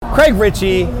Craig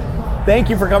Ritchie, thank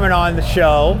you for coming on the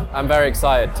show. I'm very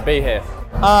excited to be here.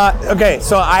 Okay,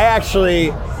 so I've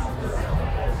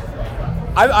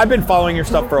been following your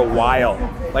stuff for a while,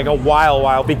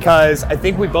 because I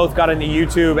think we both got into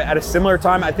YouTube at a similar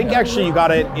time. I think actually you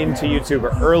got it into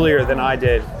YouTube earlier than I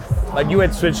did. Like you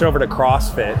had switched over to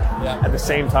CrossFit at the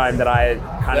same time that I had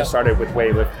kind of started with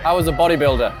weightlifting. I was a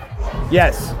bodybuilder.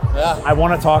 Yes. Yeah. I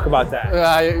want to talk about that.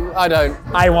 I don't.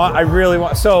 I really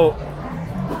want. So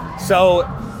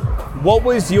what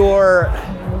was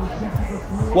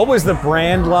the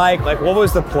brand like? Like, what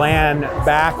was the plan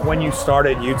back when you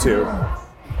started YouTube?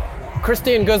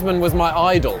 Christian Guzman was my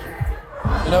idol.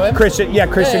 You know him? Christian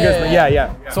Guzman.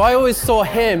 Yeah. So I always saw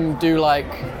him do like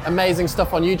amazing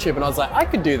stuff on YouTube, and I was like, I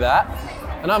could do that.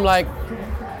 And I'm like,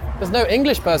 there's no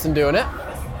English person doing it.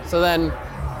 So then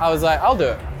I was like, I'll do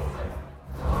it.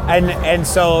 And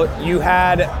so you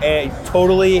had a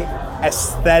totally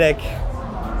aesthetic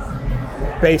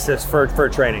basis for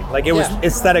training. Like it was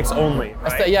aesthetics only.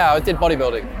 Right? I did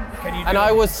bodybuilding. And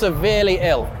I was severely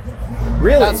ill.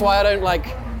 Really? That's why I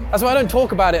don't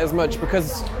talk about it as much,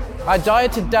 because I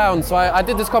dieted down. So I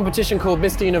did this competition called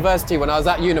Mr. University when I was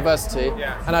at university,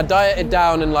 and I dieted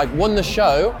down and like won the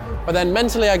show. But then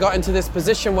mentally I got into this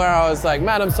position where I was like,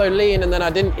 man, I'm so lean, and then I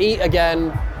didn't eat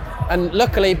again. And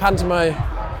luckily, Panta, my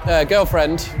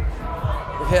girlfriend,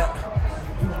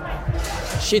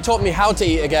 she taught me how to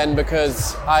eat again,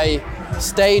 because I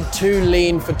stayed too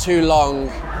lean for too long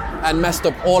and messed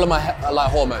up all of my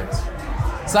hormones.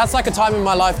 So that's like a time in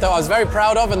my life that I was very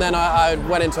proud of, and then I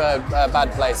went into a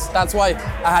bad place. That's why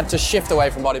I had to shift away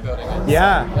from bodybuilding.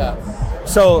 Yeah.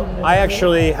 So I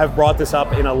actually have brought this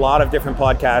up in a lot of different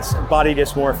podcasts, body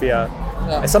dysmorphia.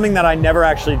 It's something that I never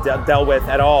actually dealt with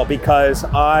at all, because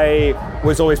I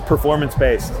was always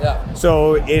performance-based.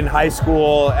 So in high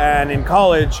school and in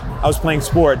college, I was playing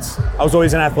sports. I was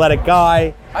always an athletic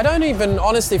guy. I don't even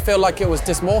honestly feel like it was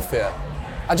dysmorphia.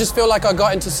 I just feel like I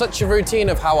got into such a routine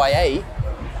of how I ate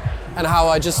and how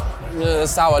I just,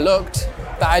 that's how I looked,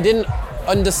 that I didn't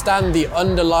understand the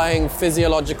underlying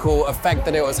physiological effect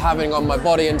that it was having on my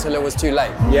body until it was too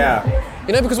late. Yeah.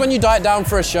 You know, because when you diet down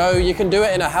for a show, you can do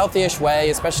it in a healthy-ish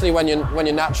way, especially when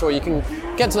you're natural. You can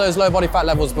get to those low body fat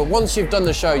levels, but once you've done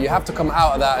the show, you have to come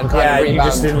out of that and kind of rebound. Yeah, you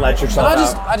just didn't let yourself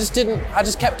out. I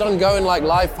just kept on going like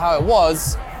life how it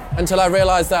was, until I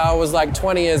realized that I was like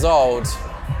 20 years old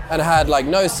and had like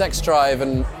no sex drive,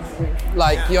 and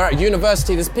like you're at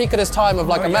university, this peak of this time of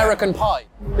like American Pie.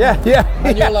 Yeah.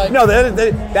 And you're like, no,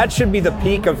 that should be the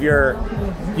peak of your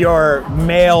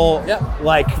male,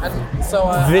 like. And so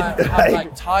I'm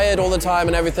like tired all the time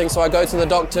and everything. So I go to the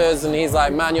doctors, and he's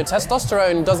like, "Man, your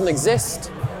testosterone doesn't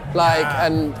exist. Like,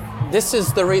 and this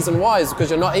is the reason why, is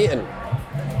because you're not eating."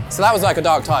 So that was like a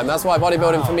dark time. That's why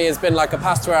bodybuilding for me has been like a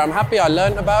past where I'm happy I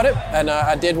learned about it, and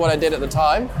I did what I did at the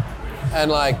time,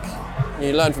 and like.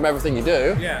 You learn from everything you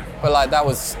do. Yeah. But like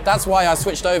that's why I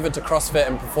switched over to CrossFit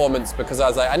and performance, because I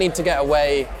was like, I need to get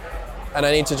away and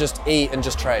I need to just eat and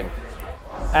just train.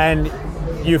 And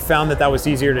you found that was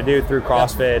easier to do through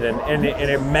CrossFit, and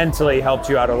it mentally helped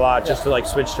you out a lot just to like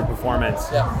switch to performance.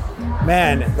 Yeah.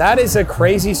 Man, that is a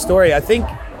crazy story. I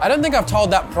don't think I've told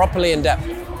that properly in depth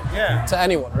to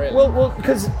anyone, really. Well,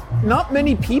 because not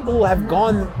many people have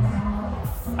gone,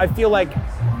 I feel like,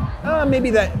 maybe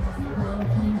that,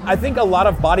 I think a lot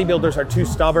of bodybuilders are too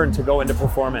stubborn to go into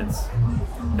performance.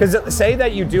 Because say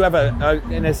that you do have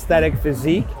an aesthetic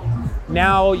physique,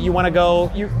 now you want to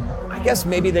go, I guess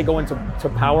maybe they go into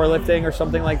powerlifting or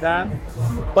something like that.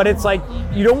 But it's like,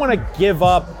 you don't want to give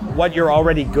up what you're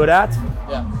already good at.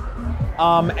 Yeah.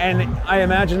 And I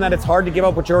imagine that it's hard to give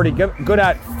up what you're already good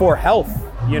at for health,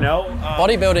 you know?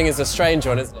 Bodybuilding is a strange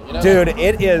one, isn't it? You know? Dude,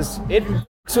 it is. It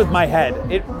f***s with my head.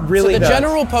 It really does. To the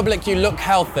general public, you look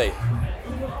healthy.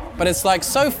 But it's like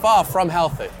so far from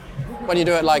healthy when you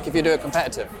do it, like if you do it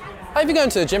competitive. If you go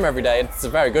into the gym every day, it's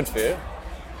very good for you.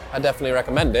 I definitely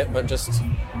recommend it, but just...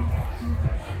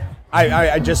 I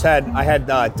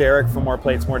had Derek from More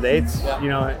Plates, More Dates. Yeah. You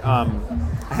know,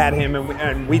 I had him,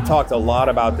 and we talked a lot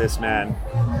about this, man.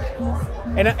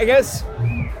 And I guess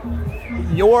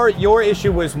your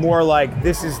issue was more like,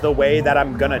 this is the way that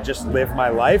I'm gonna just live my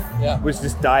life, was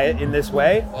just diet in this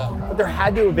way. Yeah. But there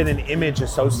had to have been an image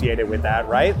associated with that,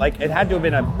 right? Like it had to have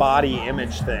been a body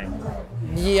image thing.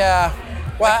 Yeah.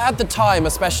 Well, at the time,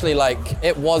 especially, like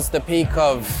it was the peak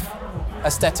of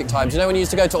aesthetic times. You know, when you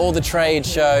used to go to all the trade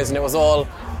shows and it was all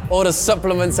the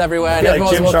supplements everywhere, and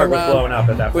everyone was walking around blowing up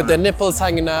at that with their nipples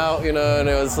hanging out, you know, and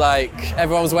it was like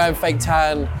everyone was wearing fake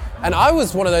tan. And I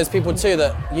was one of those people too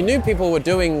that you knew people were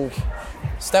doing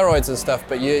steroids and stuff,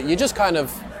 but you just kind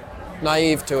of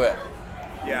naive to it.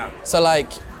 Yeah. So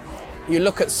like you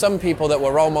look at some people that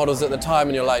were role models at the time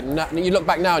and you're like, you look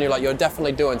back now and you're like, you're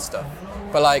definitely doing stuff.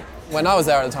 But like, when I was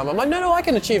there at the time, I'm like, no, I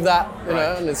can achieve that, you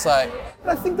know, and it's like...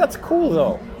 But I think that's cool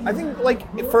though. I think like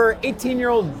for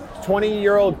 18-year-old,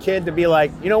 20-year-old kid to be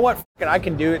like, you know what, F it, I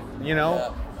can do it, you know?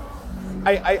 Yeah.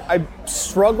 I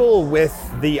struggle with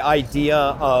the idea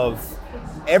of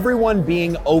everyone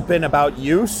being open about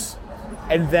use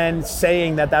and then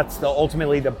saying that that's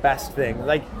ultimately the best thing.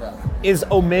 Like, is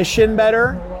omission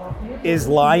better? Is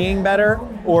lying better?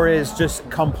 Or is just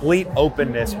complete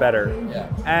openness better?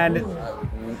 Yeah. And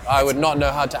I would not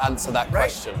know how to answer that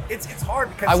question. It's hard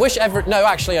because I wish no,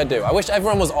 actually I do. I wish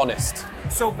everyone was honest.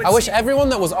 I wish everyone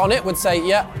that was on it would say,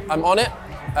 yeah, I'm on it.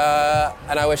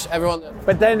 And I wish everyone...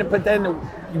 But then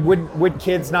would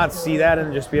kids not see that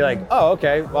and just be like, oh,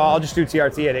 okay, well, I'll just do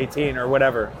TRT at 18 or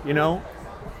whatever, you know?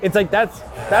 It's like that's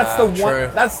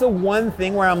the one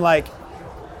thing where I'm like,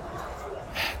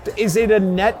 is it a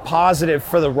net positive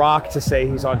for The Rock to say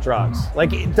he's on drugs?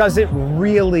 Like, does it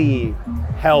really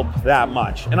help that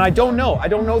much? And I don't know. I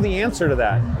don't know the answer to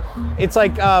that. It's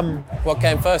like... what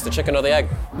came first, the chicken or the egg?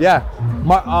 Yeah.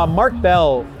 Mark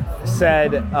Bell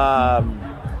said,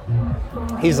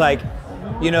 he's like,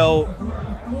 you know,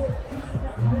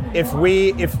 if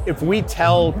we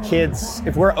tell kids,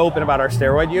 if we're open about our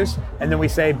steroid use, and then we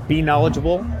say, be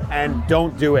knowledgeable and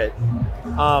don't do it,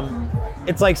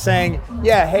 it's like saying,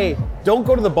 yeah, hey, don't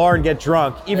go to the bar and get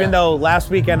drunk, even though last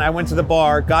weekend I went to the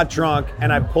bar, got drunk,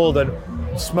 and I pulled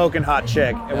a smoking hot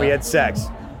chick, and we had sex.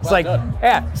 It's like,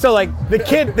 yeah, so like the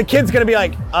kid's gonna be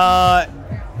like,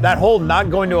 that whole not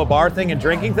going to a bar thing and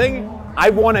drinking thing, I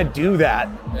wanna do that,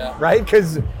 right?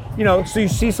 Because, you know, so you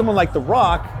see someone like The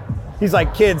Rock, he's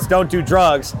like, kids, don't do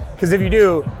drugs, because if you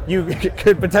do, you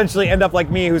could potentially end up like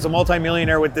me, who's a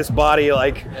multimillionaire with this body,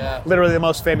 like literally the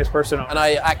most famous person on earth. And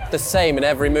I act the same in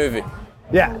every movie.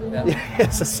 Yeah,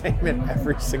 it's the same in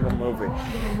every single movie.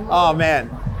 Oh man.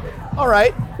 All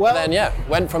right. Well. Then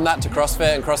went from that to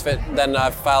CrossFit, and CrossFit. Then I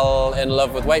fell in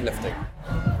love with weightlifting.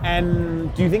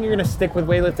 And do you think you're going to stick with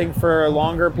weightlifting for a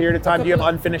longer period of time? Do you have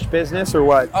unfinished business or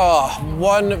what? Oh,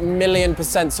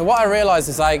 1,000,000%. So what I realized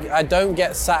is I don't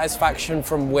get satisfaction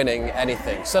from winning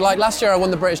anything. So like last year I won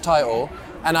the British title,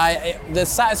 and the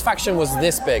satisfaction was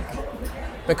this big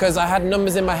because I had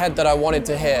numbers in my head that I wanted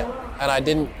to hit, and I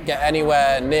didn't get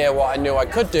anywhere near what I knew I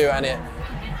could do. And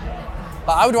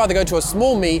I would rather go to a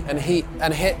small meet and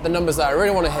hit the numbers that I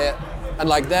really want to hit. And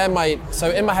like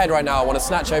so in my head right now, I want to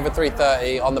snatch over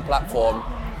 330 on the platform,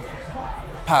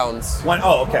 pounds.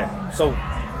 Oh, okay. So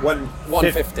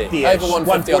 150. Over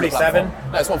 150 on the platform.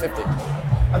 No, it's 150.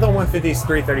 I thought 150 is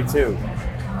 332.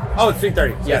 Oh, it's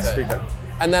 330. Yes, 330.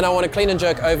 And then I want to clean and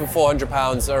jerk over 400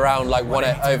 pounds, around like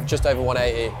just over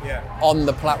 180 on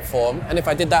the platform. And if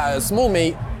I did that at a small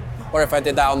meet, or if I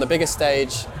did that on the biggest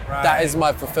stage, that is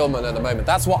my fulfillment at the moment.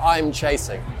 That's what I'm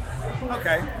chasing.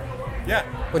 Okay. Yeah.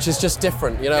 Which is just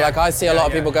different, you know. Like I see a lot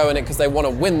of people go in it because they want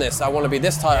to win this. I want to be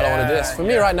this title. I want to do this. For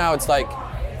me right now, it's like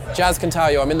Jazz can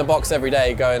tell you I'm in the box every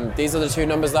day going, these are the two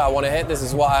numbers that I want to hit. This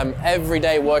is what I'm every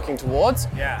day working towards.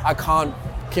 Yeah. I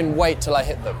can wait till I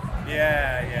hit them.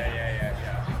 Yeah.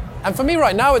 And for me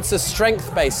right now, it's a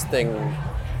strength-based thing.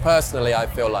 Personally, I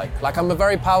feel like I'm a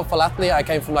very powerful athlete. I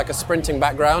came from like a sprinting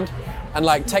background, and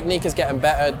like technique is getting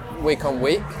better week on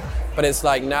week. But it's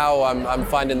like now I'm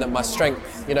finding that my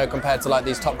strength, you know, compared to like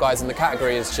these top guys in the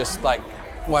category, is just like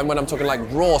when I'm talking like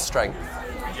raw strength,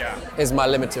 is my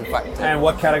limiting factor. And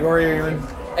what category are you in?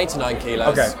 89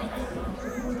 kilos. Okay.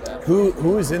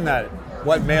 Who is in that?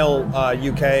 What male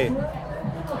UK?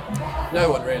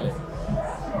 No one really.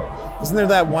 Isn't there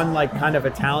that one like kind of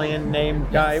Italian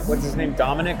named guy? What's his name?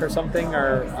 Dominic or something?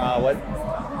 Or what?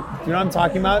 Do you know what I'm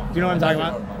talking about?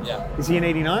 Yeah. Is he in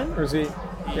 89 or is he?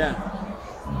 Yeah.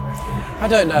 I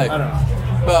don't know.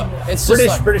 But it's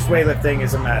just British weightlifting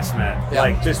is a mess, man. Yeah.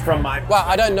 Like just from my... Well,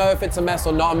 I don't know if it's a mess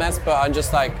or not a mess, but I'm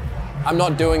just like, I'm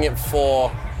not doing it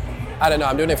for, I don't know,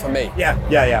 I'm doing it for me. Yeah.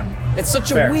 It's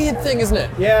such a weird thing, isn't it?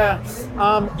 Yeah.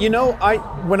 You know,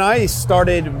 when I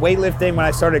started weightlifting, when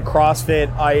I started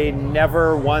CrossFit, I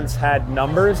never once had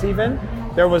numbers even.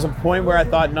 There was a point where I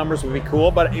thought numbers would be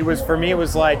cool, but it was, for me, it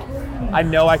was like, I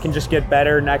know I can just get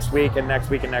better next week and next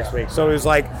week and next week. So it was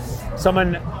like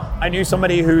I knew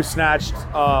somebody who snatched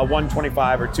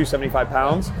 125 or 275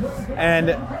 pounds, and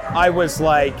I was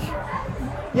like,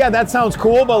 yeah, that sounds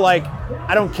cool, but like,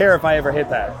 I don't care if I ever hit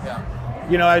that. Yeah.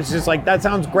 You know, I was just like, that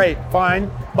sounds great, fine.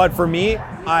 But for me,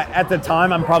 at the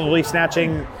time, I'm probably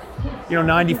snatching,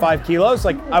 95 kilos.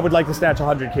 Like, I would like to snatch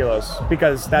 100 kilos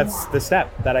because that's the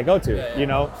step that I go to,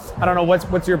 I don't know,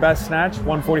 what's your best snatch?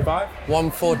 145?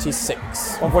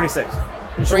 146. 146.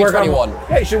 You should work on 321.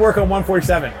 Yeah, you should work on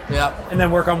 147. Yeah. And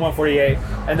then work on 148,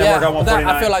 and then work on 149.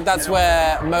 I feel like that's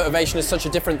where motivation is such a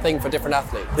different thing for different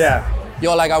athletes. Yeah.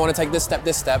 You're like, I want to take this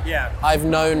step. Yeah. I've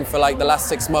known for like the last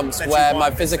 6 months That where you my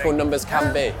want physical this thing. numbers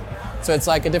can be. So it's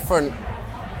like a different,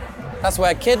 that's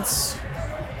where kids,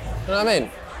 you know what I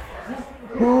mean?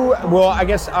 Well, I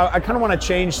guess I kind of want to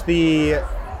change the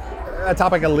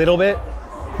topic a little bit.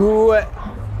 Who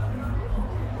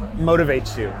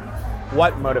motivates you?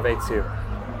 What motivates you?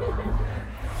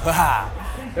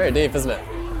 Very deep, isn't it?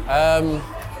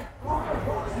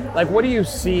 Like, what do you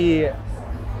see?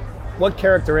 What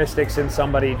characteristics in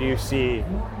somebody do you see?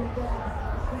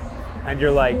 And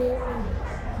you're like,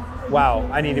 wow,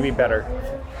 I need to be better.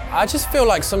 I just feel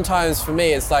like sometimes for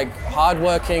me it's like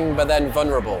hardworking but then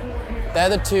vulnerable. They're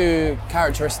the two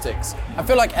characteristics. I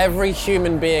feel like every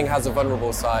human being has a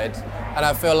vulnerable side, and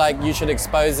I feel like you should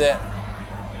expose it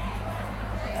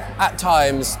at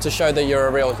times to show that you're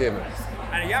a real human.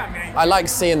 I like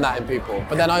seeing that in people,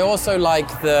 but then I also like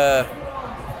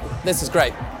this is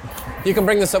great. You can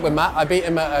bring this up with Matt. I beat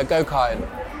him at go-karting.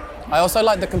 I also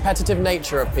like the competitive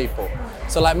nature of people.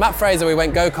 So like Matt Fraser, we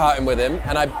went go-karting with him,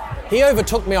 and he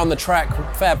overtook me on the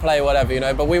track, fair play,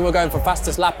 whatever, but we were going for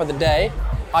fastest lap of the day.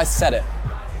 I said it.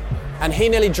 And he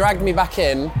nearly dragged me back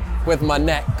in with my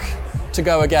neck to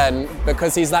go again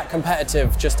because he's that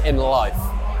competitive just in life.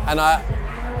 And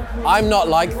I'm not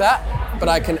like that, but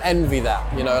I can envy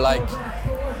that, like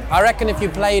I reckon if you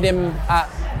played him at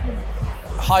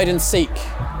hide and seek,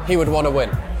 he would want to win.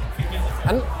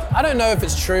 And I don't know if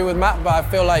it's true with Matt, but I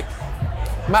feel like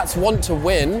Matt's want to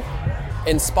win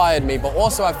inspired me, but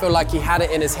also I feel like he had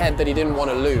it in his head that he didn't want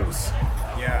to lose.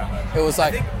 Yeah. It was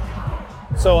like...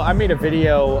 So I made a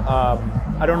video,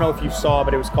 I don't know if you saw,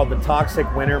 but it was called The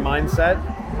Toxic Winner Mindset.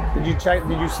 Did you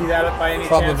see that by any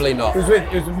chance? Probably not. It was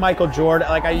with Michael Jordan.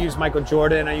 Like, I use Michael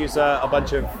Jordan, I use a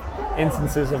bunch of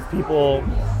instances of people,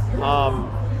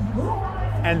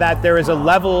 and that there is a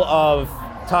level of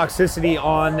toxicity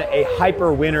on a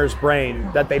hyper winner's brain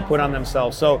that they put on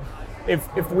themselves. So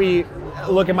if we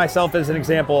look at myself as an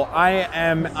example, I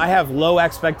have low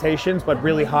expectations but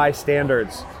really high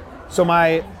standards. So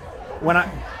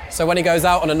when he goes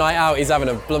out on a night out, he's having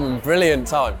a brilliant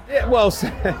time. Yeah, well,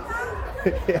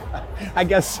 yeah, I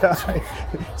guess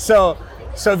so.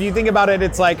 So if you think about it,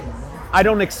 it's like I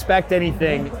don't expect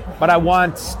anything, but I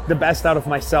want the best out of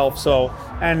myself. So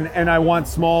and I want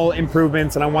small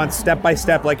improvements, and I want step by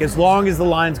step, like as long as the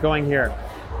line's going here.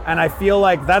 And I feel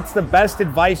like that's the best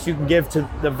advice you can give to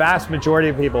the vast majority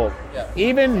of people. Yeah.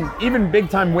 Even big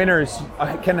time winners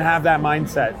can have that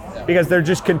mindset because they're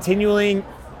just continually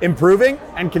improving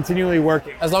and continually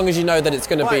working. As long as you know that it's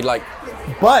going to be like...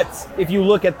 But if you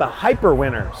look at the hyper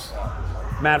winners,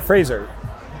 Matt Fraser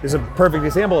is a perfect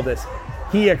example of this.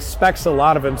 He expects a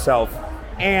lot of himself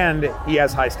and he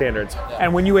has high standards. Yeah.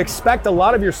 And when you expect a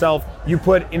lot of yourself, you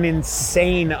put an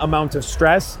insane amount of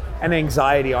stress and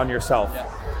anxiety on yourself. Yeah.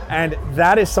 And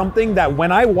that is something that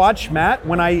when I watch Matt,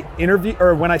 when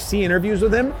I see interviews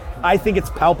with him, I think it's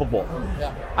palpable.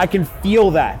 Yeah. I can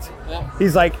feel that. Yeah.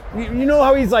 He's like, you know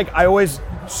how he's like, I always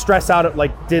stress out at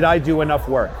like, did I do enough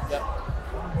work? Yeah.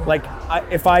 Like,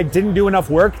 if I didn't do enough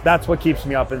work, that's what keeps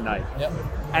me up at night. Yeah.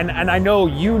 And I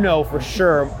know for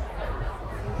sure,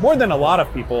 more than a lot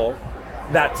of people,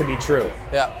 that to be true.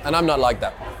 Yeah, and I'm not like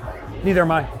that. Neither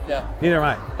am I. Yeah. Neither am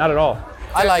I. Not at all.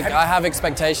 I have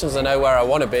expectations. I know where I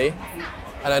want to be,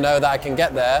 and I know that I can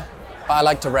get there, but I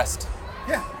like to rest.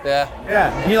 Yeah. Yeah.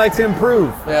 Yeah. You like to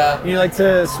improve. Yeah. You like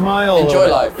to smile. Enjoy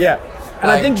life. Yeah. And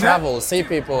like I think travel, see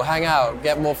people, hang out,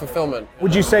 get more fulfillment.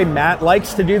 Would you say Matt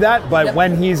likes to do that, but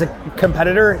when he's a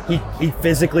competitor, he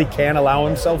physically can't allow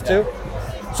himself to?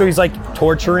 So he's like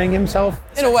torturing himself?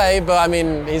 In a way, but I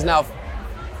mean, he's now,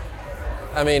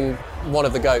 one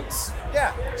of the GOATs.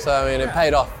 Yeah. So, it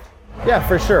paid off. Yeah,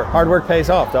 for sure. Hard work pays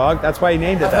off, dog. That's why he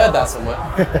named it I've heard that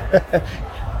somewhere.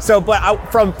 So, but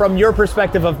from your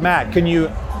perspective of Matt, do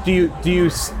you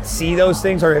see those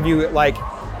things, or have you like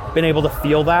been able to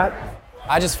feel that?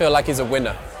 I just feel like he's a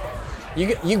winner.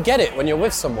 You get it when you're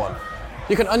with someone.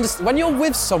 You can understand when you're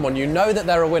with someone, you know that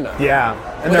they're a winner. Yeah,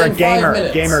 and they're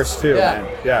gamers too, man.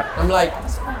 Yeah. I'm like,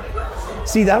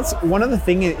 see, that's one of the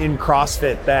things in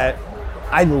CrossFit that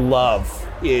I love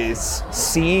is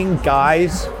seeing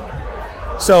guys.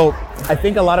 So I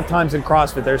think a lot of times in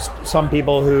CrossFit, there's some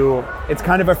people who it's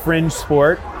kind of a fringe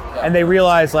sport, and they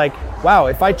realize like, wow,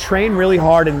 if I train really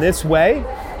hard in this way,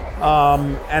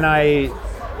 and I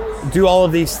do all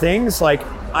of these things, like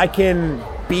I can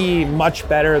be much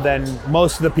better than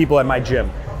most of the people at my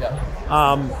gym. Yeah.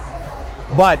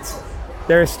 But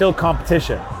there's still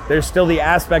competition. There's still the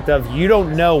aspect of you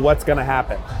don't know what's going to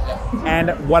happen. Yeah.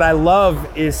 And what I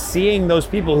love is seeing those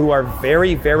people who are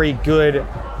very, very good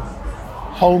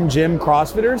home gym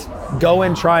CrossFitters go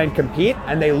and try and compete,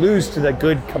 and they lose to the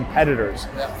good competitors.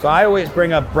 Yeah. So I always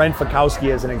bring up Brent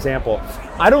Fikowski as an example.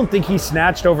 I don't think he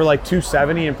snatched over like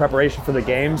 270 in preparation for the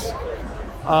games,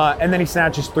 and then he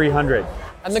snatches 300.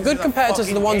 And the good competitors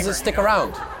are the ones that stick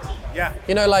around. Yeah.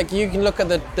 You know, like you can look at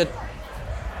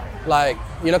like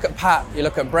you look at Pat, you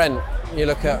look at Brent, you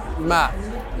look at Matt,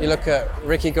 you look at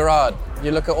Ricky Garrard,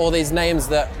 you look at all these names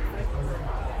that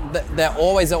they're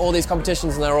always at all these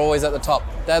competitions and they're always at the top.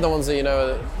 They're the ones that, you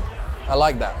know, I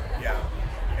like that.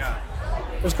 Yeah.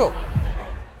 It's cool.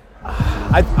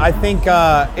 I think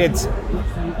it's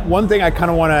one thing I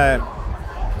kind of want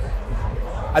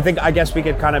to. I guess we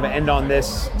could kind of end on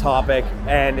this topic,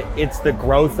 and it's the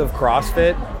growth of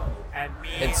CrossFit. And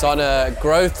It's on a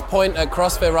growth point at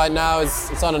CrossFit right now.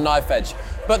 It's on a knife edge.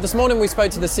 But this morning we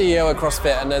spoke to the CEO at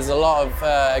CrossFit, and there's a lot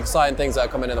of exciting things that are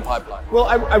coming in the pipeline. Well,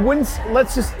 I wouldn't.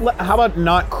 How about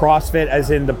not CrossFit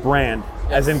as in the brand,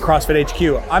 as in CrossFit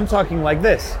HQ? I'm talking like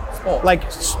this, Sport.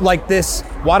 like this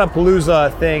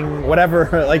Wadapalooza thing,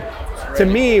 whatever. Like, to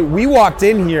me, we walked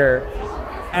in here,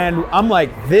 and I'm like,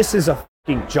 this is a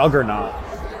fucking juggernaut.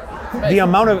 The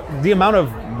amount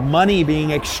of money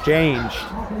being exchanged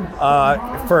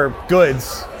for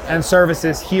goods and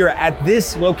services here at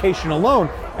this location alone,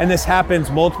 and this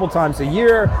happens multiple times a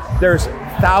year. There's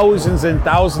thousands and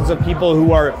thousands of people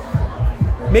who are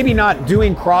maybe not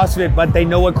doing CrossFit, but they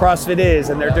know what CrossFit is,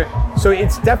 and they're doing. So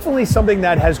it's definitely something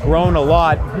that has grown a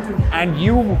lot, and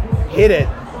you hit it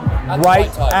right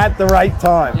at the right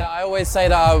time. Yeah, I always say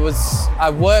that I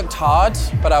worked hard,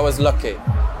 but I was lucky.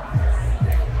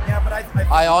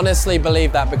 I honestly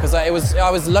believe that because I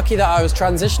was lucky that I was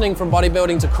transitioning from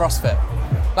bodybuilding to CrossFit.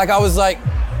 Like I was like,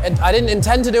 I didn't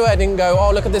intend to do it. I didn't go,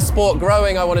 oh, look at this sport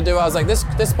growing, I want to do it. I was like,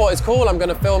 this sport is cool, I'm going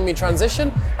to film me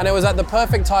transition. And it was at the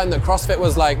perfect time that CrossFit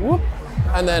was like, whoop,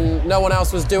 and then no one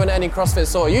else was doing any CrossFit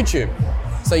sort of YouTube.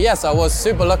 So yes, I was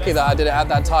super lucky that I did it at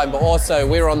that time, but also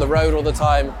we were on the road all the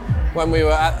time. When we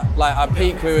were at like our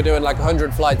peak, we were doing like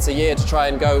 100 flights a year to try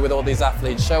and go with all these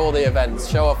athletes, show all the events,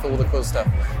 show off all the cool stuff.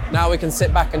 Now we can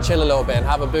sit back and chill a little bit and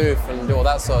have a booth and do all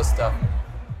that sort of stuff.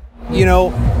 You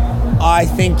know, I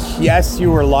think, yes,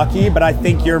 you were lucky, but I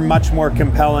think you're much more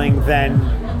compelling than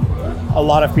a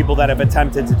lot of people that have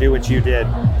attempted to do what you did.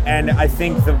 And I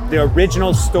think the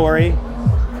original story,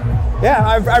 yeah,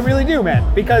 I really do,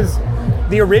 man, because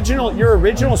your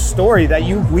original story that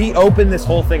we opened this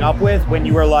whole thing up with when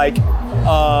you were like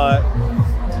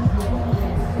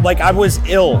I was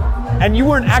ill, and you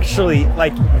weren't actually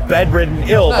like bedridden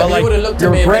ill, No, but he like would have looked your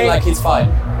at me and brain, been like, he's fine.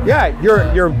 yeah,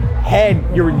 your head,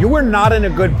 you were not in a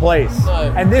good place,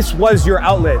 No. and this was your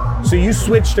outlet. So you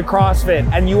switched to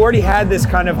CrossFit, and you already had this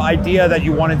kind of idea that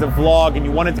you wanted to vlog and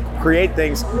you wanted to create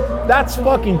things. That's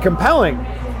fucking compelling,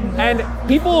 and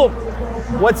people.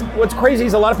 What's crazy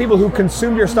is a lot of people who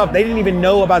consumed your stuff, they didn't even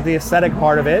know about the aesthetic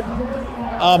part of it.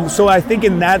 So I think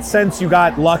in that sense, you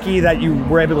got lucky that you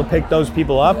were able to pick those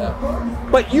people up. Yeah.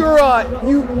 But you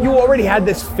already had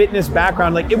this fitness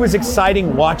background. Like, it was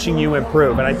exciting watching you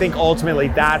improve, and I think ultimately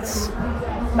that's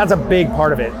a big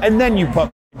part of it. And then you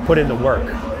put in the work.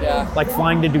 Yeah. Like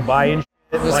flying to Dubai and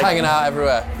shit. Just hanging out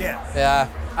everywhere. Yeah. Yeah.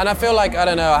 And I feel like, I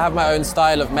don't know, I have my own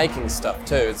style of making stuff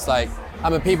too. It's like,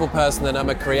 I'm a people person and I'm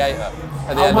a creator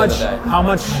at the end of the day. How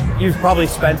much you've probably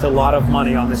spent a lot of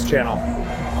money on this channel,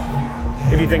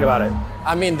 if you think about it.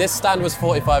 I mean, this stand was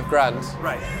 45 grand.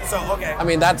 Right. So, okay. I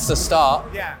mean, that's the start.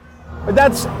 Yeah.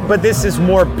 But this is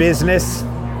more business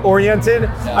oriented.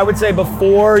 Yeah. I would say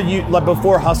before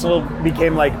Hustle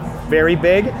became like very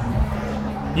big,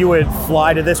 you would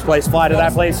fly to this place, fly to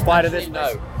that place, fly to this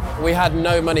place. No, we had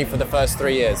no money for the first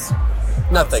 3 years.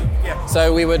 Nothing. Yeah.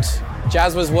 So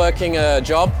Jazz was working a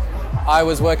job, I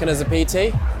was working as a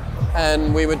PT,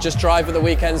 and we would just drive at the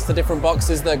weekends to different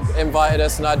boxes that invited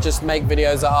us, and I'd just make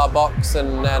videos at our box.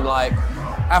 And then like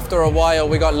after a while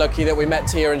we got lucky that we met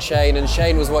Tia and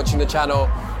Shane was watching the channel,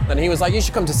 and he was like, you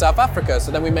should come to South Africa. So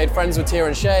then we made friends with Tia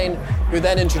and Shane, who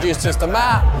then introduced us to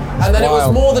Matt, and then it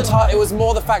was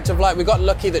more the fact of like, we got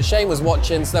lucky that Shane was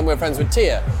watching, so then we were friends with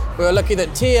Tia. We were lucky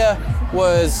that Tia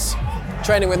was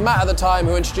training with Matt at the time,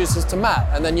 who introduced us to Matt.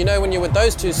 And then, you know, when you're with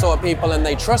those two sort of people and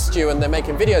they trust you and they're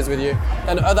making videos with you,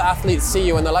 then other athletes see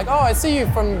you and they're like, oh, I see you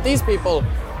from these people.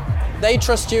 They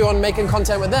trust you on making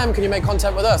content with them. Can you make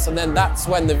content with us? And then that's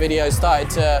when the videos started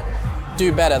to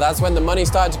do better. That's when the money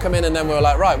started to come in, and then we were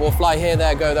like, right, we'll fly here,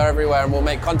 there, go there, everywhere, and we'll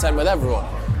make content with everyone.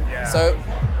 Yeah. So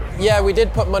yeah, we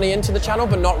did put money into the channel,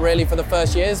 but not really for the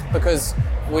first years, because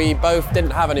we both didn't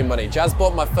have any money. Jazz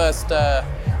bought my first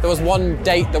There was one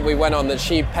date that we went on that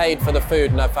she paid for the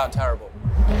food, and I felt terrible.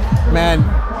 Man,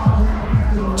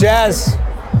 Jazz,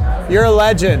 you're a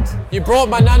legend. You brought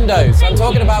my Nando's. I'm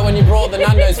talking about when you brought the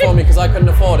Nando's for me because I couldn't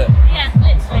afford it. Yeah,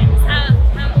 literally.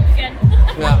 How again?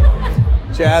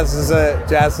 Yeah. Jazz is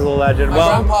a legend. My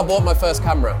grandpa bought my first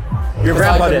camera. Your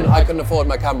grandpa did? I couldn't afford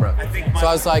my camera. So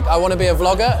I was like, I want to be a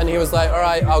vlogger, and he was like, all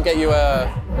right, I'll get you a.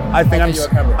 I think I'll get you a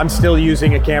camera. I'm still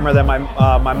using a camera that my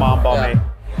mom bought me.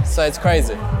 So it's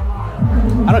crazy.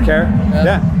 I don't care.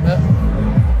 Yeah.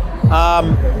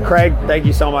 Craig, thank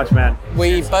you so much, man.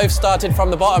 We both started from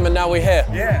the bottom, and now we're here.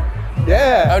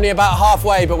 Yeah. Only about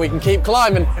halfway, but we can keep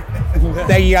climbing.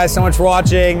 Thank you guys so much for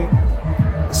watching.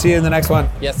 See you in the next one.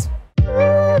 Yes.